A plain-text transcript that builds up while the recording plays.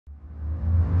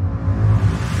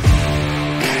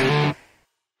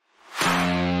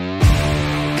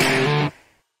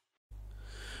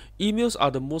Emails are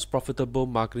the most profitable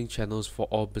marketing channels for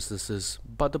all businesses,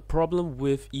 but the problem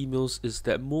with emails is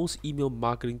that most email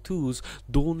marketing tools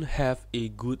don't have a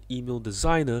good email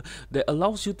designer that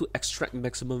allows you to extract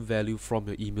maximum value from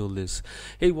your email list.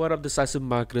 Hey, what up, decisive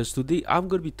marketers? Today I'm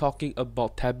going to be talking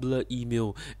about Tabular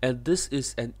Email, and this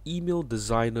is an email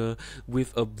designer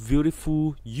with a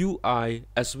beautiful UI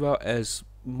as well as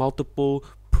multiple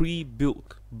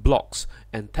pre-built blocks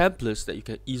and templates that you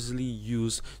can easily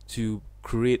use to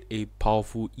create a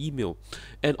powerful email.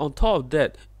 And on top of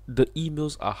that, the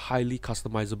emails are highly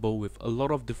customizable with a lot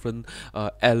of different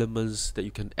elements that you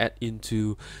can add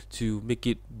into to make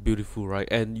it beautiful, right?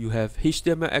 And you have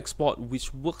HTML export,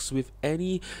 which works with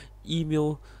any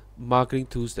email marketing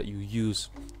tools that you use,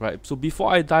 right? So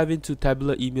before I dive into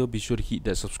Tabular Email, be sure to hit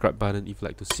that subscribe button if you'd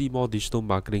like to see more digital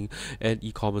marketing and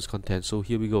e-commerce content. So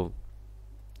here we go.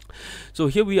 So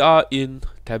here we are in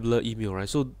Tabular Email, right?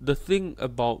 So the thing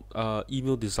about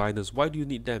email designers, why do you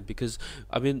need them? Because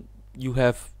I mean, you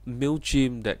have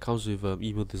MailChimp that comes with an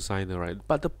email designer, right?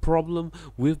 But the problem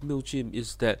with MailChimp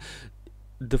is that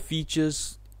the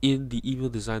features in the email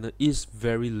designer is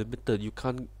very limited. You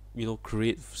can't,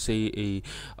 create, say, a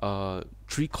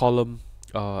 3-column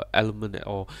element at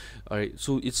all. Alright,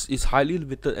 so it's highly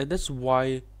limited, and that's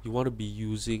why you want to be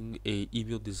using a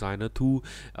email designer tool.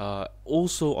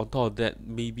 Also on top of that,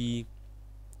 maybe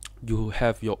you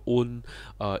have your own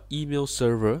email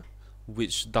server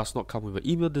which does not come with an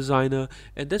email designer,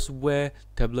 and that's where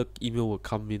Tabular Email will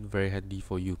come in very handy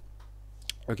for you.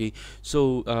 Okay,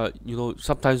 so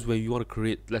sometimes when you want to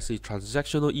create, let's say,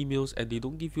 transactional emails and they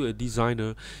don't give you a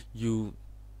designer,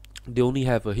 they only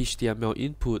have a HTML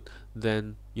input,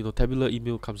 then Tabular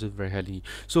Email comes in very handy.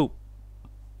 So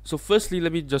firstly,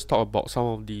 let me just talk about some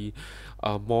of the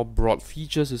more broad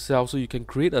features itself. So you can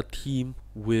create a theme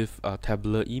with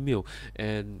Tabular Email,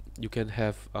 and you can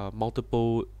have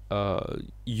multiple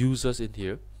users in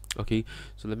here. Okay,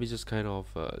 so let me just kind of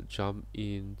jump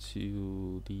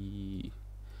into the,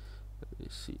 let me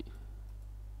see.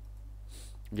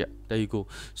 Yeah, there you go.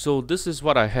 So this is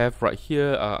what I have right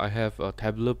here. I have a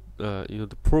Tabular,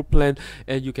 the Pro plan,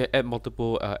 and you can add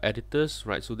multiple editors,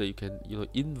 right? So that you can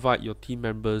invite your team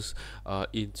members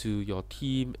into your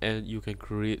team, and you can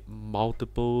create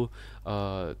multiple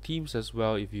teams as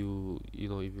well if if you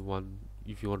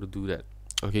want to do that.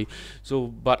 Okay, so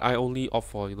but I only opt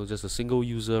for just a single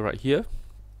user right here.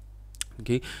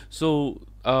 Okay, so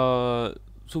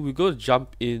so we're going to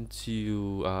jump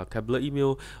into Tabular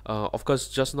Email. Of course,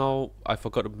 just now I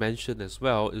forgot to mention as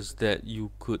well is that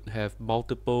you could have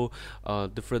multiple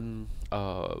different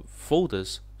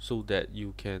folders, so that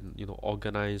you can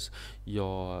organize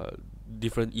your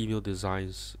different email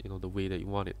designs the way that you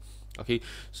want it. Okay,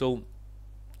 so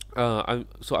I'm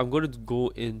going to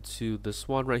go into this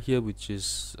one right here, which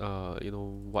is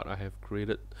what I have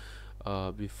created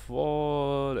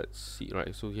before. Let's see,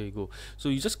 right? So here you go. So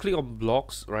you just click on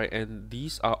blocks, right? And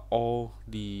these are all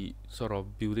the sort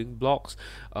of building blocks.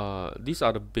 These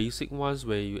are the basic ones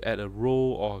where you add a row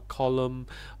or a column,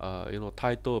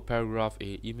 title, a paragraph,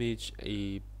 a image,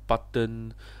 a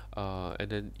button, and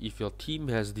then if your team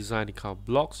has designed the kind of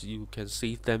blocks, you can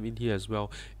save them in here as well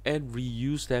and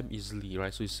reuse them easily,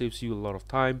 right? So it saves you a lot of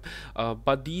time.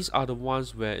 But these are the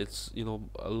ones where it's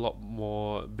a lot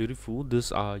more beautiful.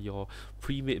 These are your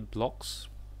pre-made blocks.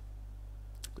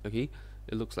 Okay,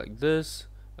 it looks like this.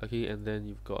 Okay, and then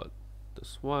you've got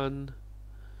this one,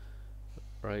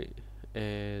 right?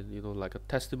 And like a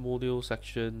testimonial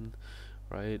section,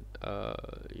 right?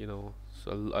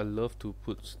 So I love to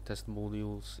put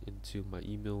testimonials into my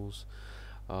emails,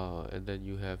 and then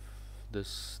you have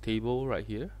this table right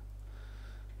here.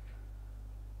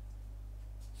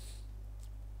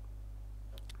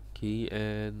 Okay,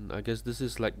 and I guess this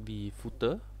is like the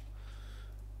footer,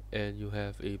 and you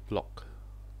have a block,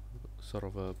 sort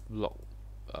of a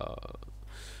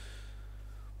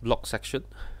block section,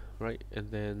 right? And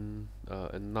then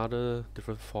another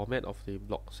different format of the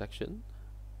block section.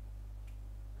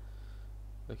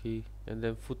 Okay, and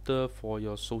then footer for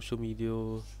your social media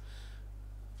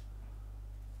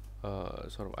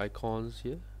sort of icons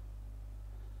here.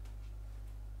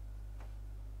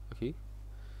 Okay,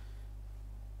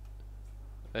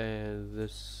 and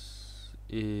this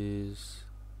is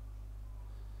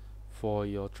for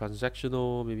your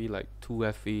transactional, maybe like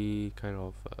 2FA kind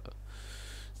of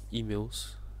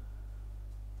emails,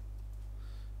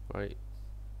 right?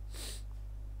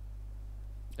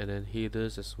 And then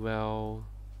headers as well.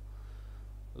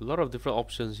 A lot of different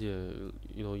options here.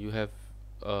 You have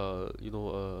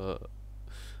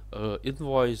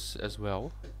invoice as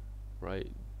well, right?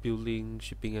 Billing,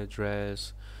 shipping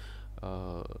address,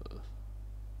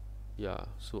 Yeah,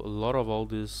 so a lot of all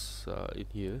this in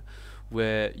here,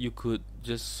 where you could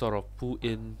just sort of put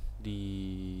in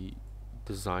the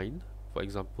design, for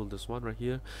example this one right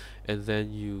here, and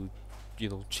then you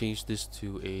know, change this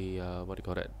to a what do you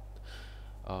call that,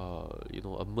 you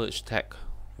know, a merge tag,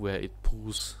 where it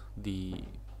pulls the,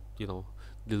 you know,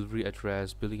 delivery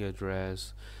address, billing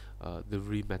address,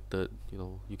 delivery method. You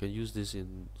know, you can use this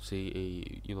in, say,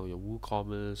 a, you know, your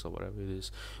WooCommerce or whatever it is,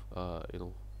 you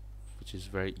know, which is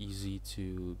very easy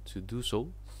to do so,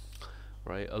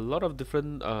 right? A lot of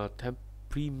different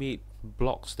pre-made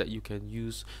blocks that you can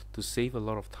use to save a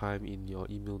lot of time in your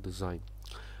email design.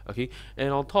 Okay, and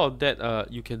on top of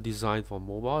that, you can design for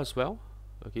mobile as well.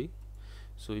 Okay,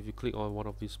 so if you click on one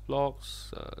of these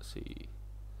blocks, say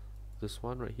this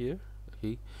one right here,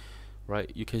 okay,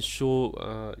 right, you can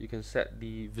show, you can set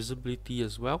the visibility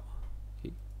as well.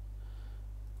 Okay,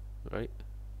 right,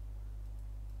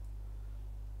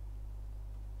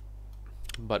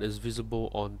 but it's visible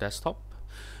on desktop,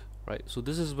 right? So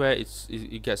this is where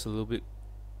it gets a little bit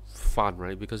fun,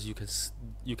 right? Because you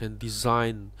can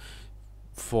design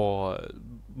for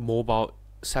mobile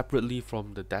separately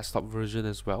from the desktop version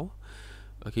as well.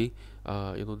 Okay,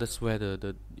 you know, that's where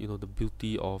the you know, the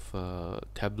beauty of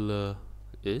Tabular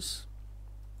is.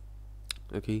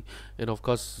 Okay, and of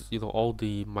course, you know, all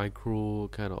the micro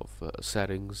kind of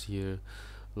settings here,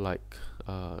 like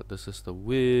this is the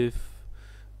width,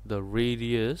 the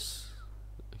radius.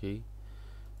 Okay,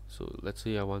 so let's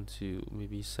say I want to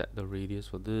maybe set the radius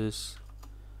for this.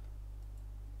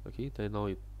 Okay, then now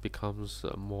it becomes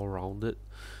more rounded,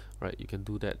 right? You can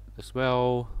do that as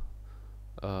well.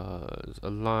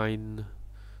 Align,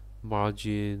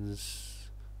 margins,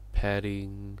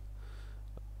 padding,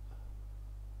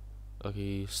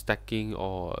 okay, stacking,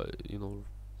 or, you know,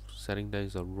 setting that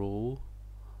as a row.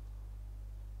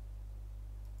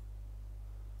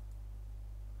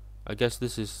 I guess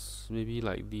this is maybe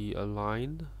like the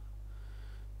align,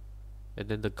 and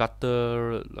then the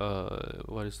gutter,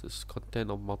 what is this,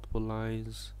 content on multiple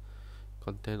lines,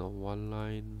 content on one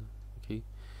line. Okay,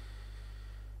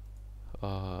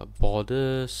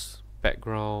 borders,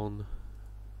 background,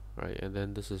 right, and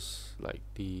then this is like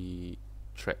the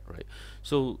track, right?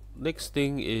 So next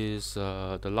thing is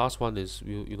the last one is,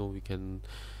 you know, we can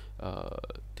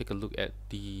take a look at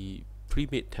the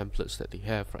pre-made templates that they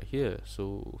have right here.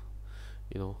 So,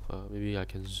 you know, maybe I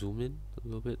can zoom in a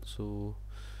little bit so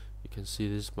you can see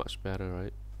this much better,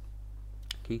 right?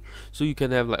 Okay, so you can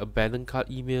have like abandoned cart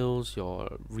emails,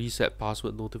 your reset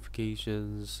password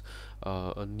notifications,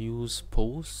 a news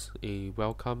post, a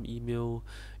welcome email,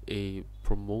 a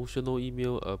promotional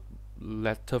email, a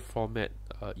letter format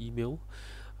email,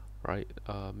 right?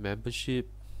 Membership,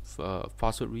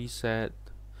 password reset,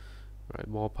 right?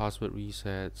 More password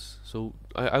resets. So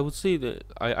I would say that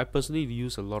I personally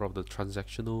use a lot of the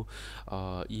transactional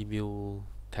email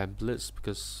templates,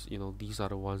 because, you know, these are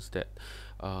the ones that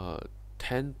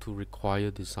tend to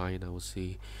require design, I would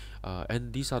say,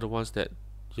 and these are the ones that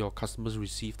your customers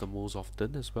receive the most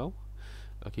often as well.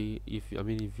 Okay, if I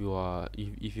mean, if you are,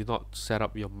 if you're not set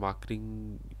up your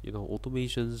marketing, you know,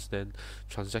 automations, then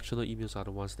transactional emails are the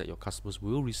ones that your customers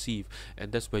will receive,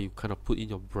 and that's where you kind of put in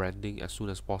your branding as soon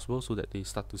as possible, so that they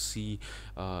start to see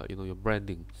you know, your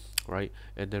branding, right?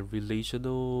 And then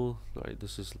relational, right,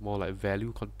 this is more like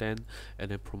value content, and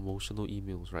then promotional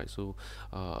emails, right? So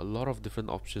a lot of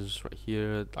different options right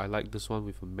here. I like this one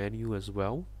with a menu as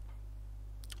well.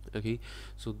 Okay,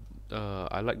 so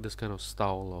I like this kind of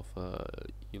style of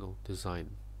you know,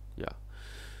 design. Yeah,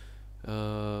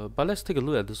 but let's take a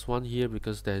look at this one here,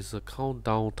 because there's a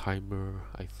countdown timer,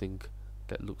 I think,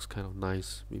 that looks kind of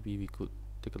nice. Maybe we could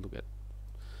take a look at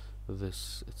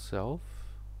this itself.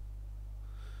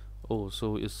 Oh,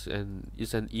 so it's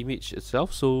an image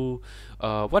itself. So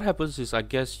what happens is, I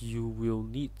guess you will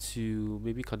need to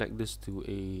maybe connect this to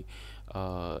a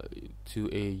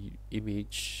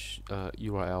image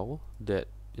URL that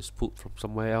is pulled from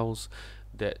somewhere else,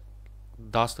 that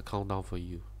does the countdown for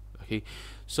you. Okay,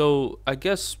 so I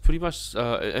guess pretty much,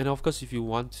 and of course, if you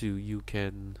want to, you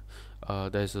can,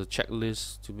 there's a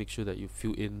checklist to make sure that you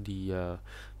fill in the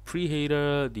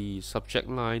pre-header, the subject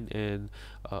line, and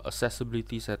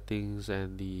accessibility settings,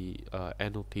 and the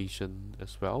annotation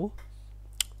as well.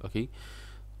 Okay,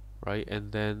 right,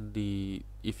 and then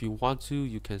if you want to,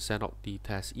 you can send out the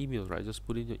test emails, right? Just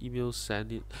put in your email,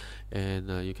 send it, and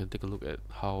you can take a look at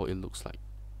how it looks like.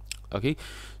 Okay,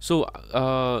 so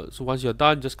so once you're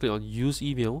done, just click on use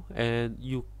email, and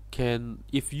you can,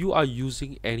 if you are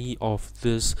using any of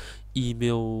this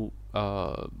email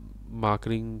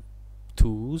marketing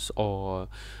tools, or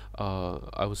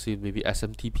I would say maybe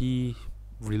SMTP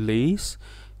relays,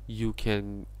 you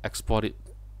can export it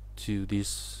to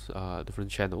these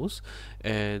different channels.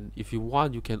 And if you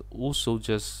want, you can also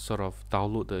just sort of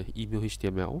download the email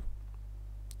HTML.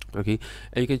 Okay,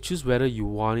 and you can choose whether you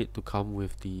want it to come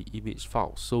with the image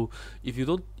files. So if you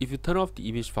turn off the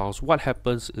image files, what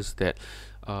happens is that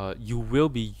you will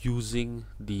be using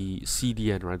the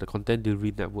CDN, right, the content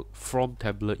delivery network, from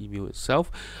Tabular email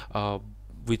itself,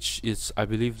 which is, I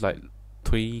believe, like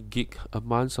 20 gig a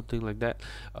month, something like that.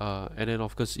 And then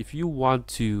of course, if you want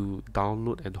to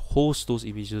download and host those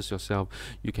images yourself,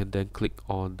 you can then click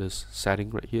on this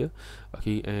setting right here.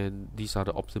 Okay, and these are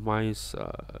the optimized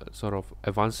sort of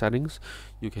advanced settings.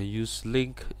 You can use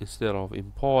link instead of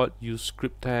import, use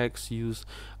script tags, use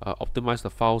optimize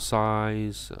the file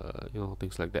size,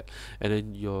 things like that. And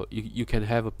then you can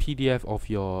have a PDF of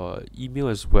your email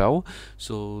as well.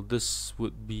 So this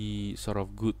would be sort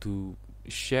of good to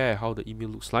share how the email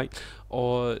looks like.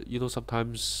 Or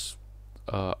sometimes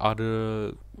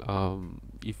other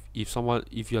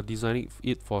if you're designing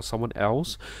it for someone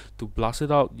else to blast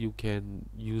it out, you can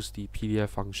use the PDF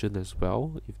function as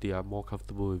well if they are more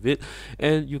comfortable with it.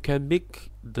 And you can make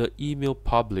the email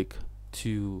public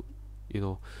to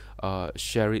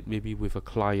share it maybe with a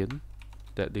client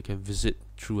that they can visit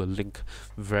through a link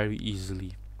very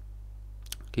easily.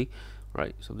 Okay,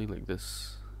 right, something like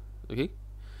this. Okay,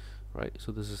 right,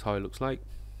 so this is how it looks like.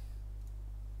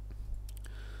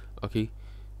 Okay,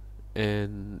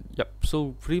 and yep,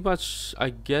 so pretty much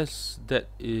I guess that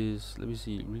is, let me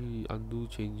see, really undo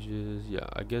changes. Yeah,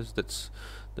 I guess that's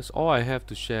all I have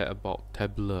to share about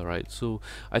Tabular, right? So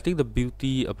I think the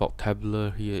beauty about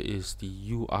Tabular here is the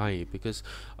UI, because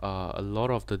a lot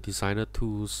of the designer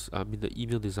tools, I mean the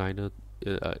email designer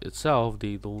itself,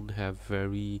 they don't have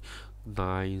very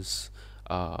nice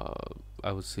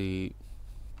I would say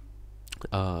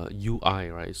UI,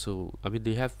 right? So I mean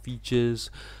they have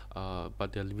features,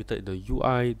 but they're limited in the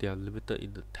UI, they are limited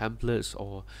in the templates,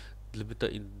 or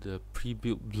limited in the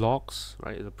pre-built blocks,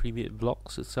 right? The pre-made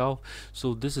blocks itself.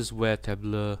 So this is where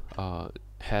Tabular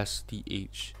has the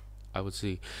edge, I would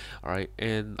say. Alright,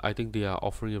 and I think they are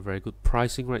offering a very good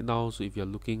pricing right now. So if you're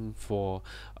looking for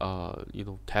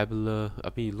Tabular, I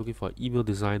mean you're looking for an email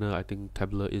designer, I think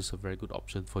Tabular is a very good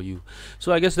option for you.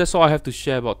 So I guess that's all I have to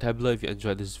share about Tabular. If you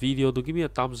enjoyed this video, do give me a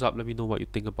thumbs up. Let me know what you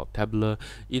think about Tabular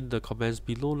in the comments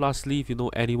below. Lastly, if you know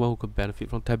anyone who could benefit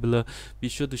from Tabular, be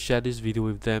sure to share this video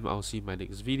with them. I'll see you in my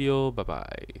next video. Bye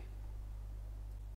bye.